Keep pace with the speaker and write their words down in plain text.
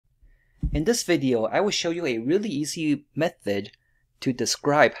In this video, I will show you a really easy method to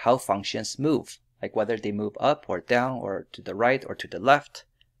describe how functions move, like whether they move up or down or to the right or to the left.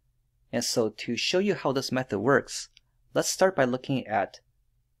 And so to show you how this method works, let's start by looking at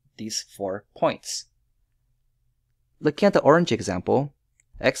these 4 points. Looking at the orange example,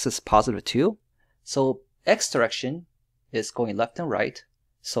 x is positive 2, so x direction is going left and right,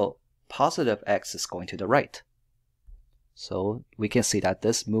 so positive x is going to the right. So we can see that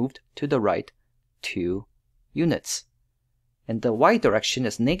this moved to the right 2 units. And the y direction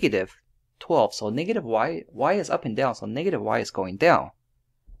is negative 12, so negative y is up and down, so negative y is going down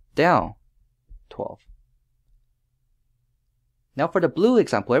 12. Now for the blue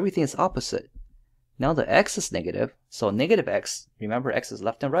example, everything is opposite. Now the x is negative, so negative x, remember x is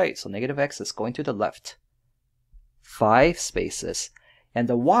left and right, so negative x is going to the left 5 spaces. And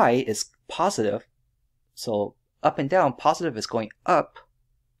the y is positive, so up and down, positive is going up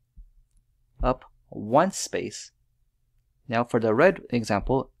 1 space. Now for the red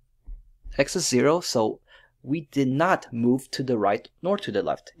example, x is 0, so we did not move to the right nor to the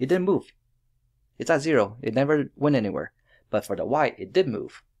left. It didn't move. It's at 0. It never went anywhere. But for the y, it did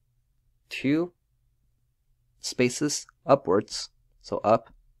move 2 spaces upwards, so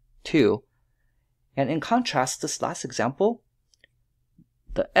up 2. And in contrast, this last example,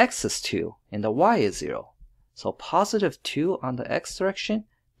 the x is 2 and the y is 0. So positive 2 on the x direction,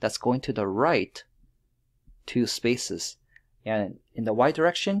 that's going to the right 2 spaces. And in the y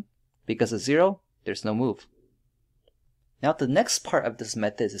direction, because it's 0, there's no move. Now the next part of this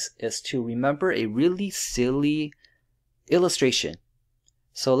method is to remember a really silly illustration.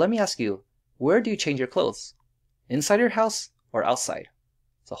 So let me ask you, where do you change your clothes? Inside your house or outside?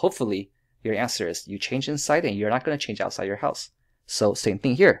 So hopefully your answer is you change inside and you're not going to change outside your house. So same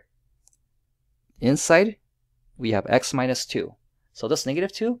thing here. Inside, we have x minus 2. So this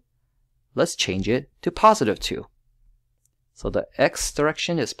negative 2, let's change it to positive 2. So the x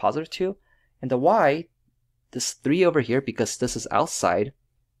direction is positive 2, and the y, this 3 over here, because this is outside,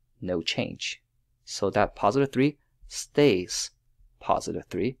 no change. So that positive 3 stays positive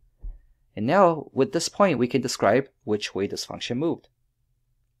 3. And now, with this point, we can describe which way this function moved.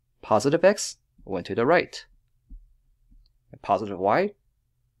 Positive x went to the right, and positive y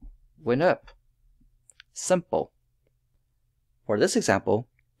went up. Simple. For this example,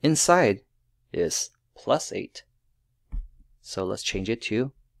 inside is plus 8. So let's change it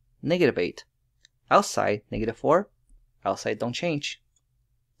to negative 8. Outside, negative 4. Outside don't change.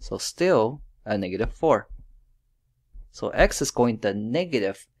 So still a negative 4. So x is going the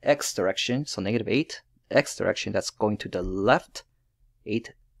negative x direction, so negative 8. X direction, that's going to the left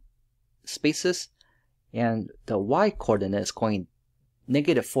 8 spaces. And the y coordinate is going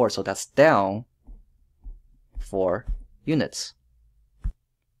negative 4, so that's down 4 units.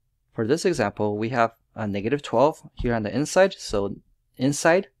 For this example, we have a negative 12 here on the inside, so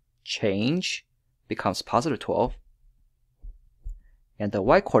inside change becomes positive 12. And the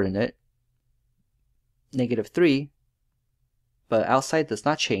y coordinate, negative 3, but outside does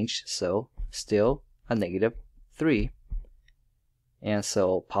not change, so still a negative 3. And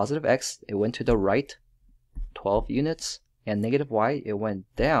so positive x, it went to the right 12 units, and negative y, it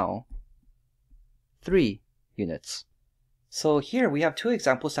went down 3 units. So here we have 2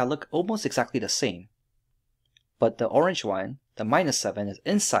 examples that look almost exactly the same. But the orange one, the minus 7, is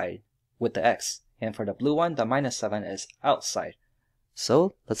inside with the x. And for the blue one, the minus 7 is outside.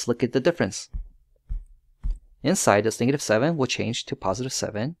 So let's look at the difference. Inside, this negative 7 will change to positive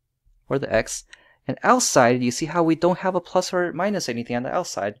 7 for the x. And outside, you see how we don't have a plus or minus anything on the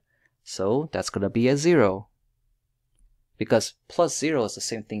outside. So that's going to be a 0. Because plus 0 is the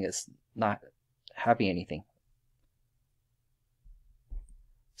same thing as not having anything.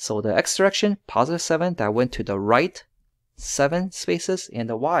 So the x direction, positive 7, that went to the right 7 spaces, and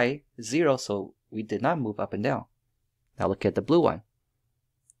the y, 0, so we did not move up and down. Now look at the blue one.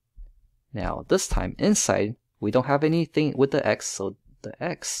 Now this time, inside, we don't have anything with the x, so the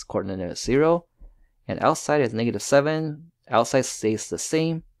x coordinate is 0, and outside is negative 7, outside stays the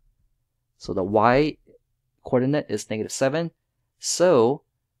same, so the y coordinate is negative 7, so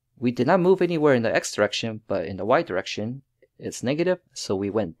we did not move anywhere in the x direction, but in the y direction, it's negative, so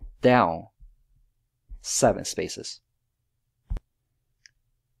we went down 7 spaces.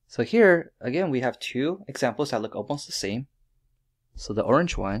 So here, again, we have 2 examples that look almost the same. So the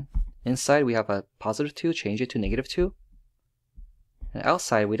orange one, inside we have a positive 2, change it to negative 2. And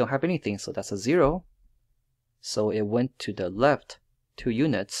outside we don't have anything, so that's a 0. So it went to the left 2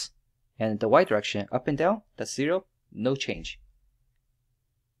 units. And the y direction, up and down, that's 0, no change.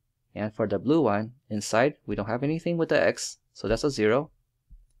 And for the blue one, inside, we don't have anything with the x, so that's a 0.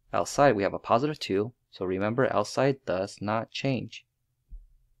 Outside we have a positive 2. So remember, outside does not change.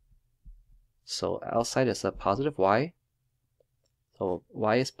 So outside is a positive y. So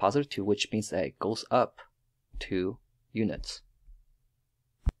y is positive 2, which means that it goes up 2 units.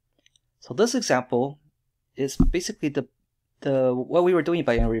 So this example is basically the what we were doing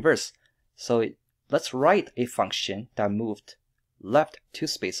but in reverse. So let's write a function that moved left 2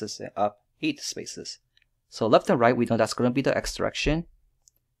 spaces and up 8 spaces. So left and right, we know that's going to be the x direction.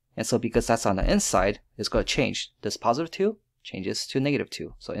 And so because that's on the inside, it's going to change. This positive 2 changes to negative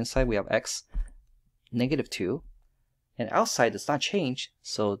 2. So inside we have x negative 2. And outside does not change.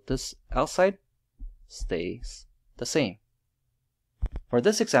 So this outside stays the same. For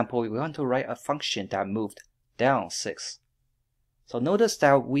this example, we want to write a function that moved down 6. So notice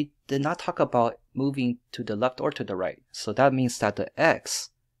that we did not talk about moving to the left or to the right. So that means that the x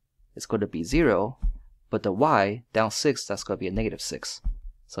is going to be 0, but the y down 6, that's going to be a negative 6.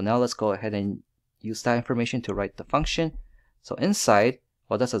 So now let's go ahead and use that information to write the function. So inside,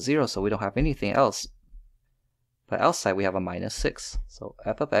 well, that's a 0, so we don't have anything else. But outside, we have a minus 6. So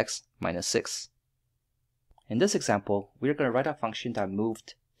f of x minus 6. In this example, we're going to write a function that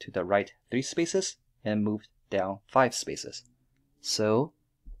moved to the right 3 spaces and moved down 5 spaces. So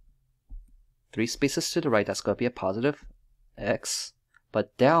 3 spaces to the right, that's going to be a positive x,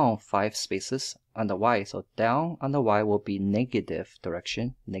 but down 5 spaces on the y, so down on the y will be negative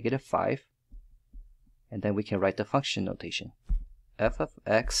direction, negative 5. And then we can write the function notation. F of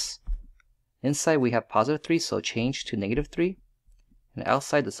x, inside we have positive 3, so change to negative 3. And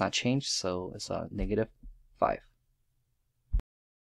outside does not change, so it's a negative 5.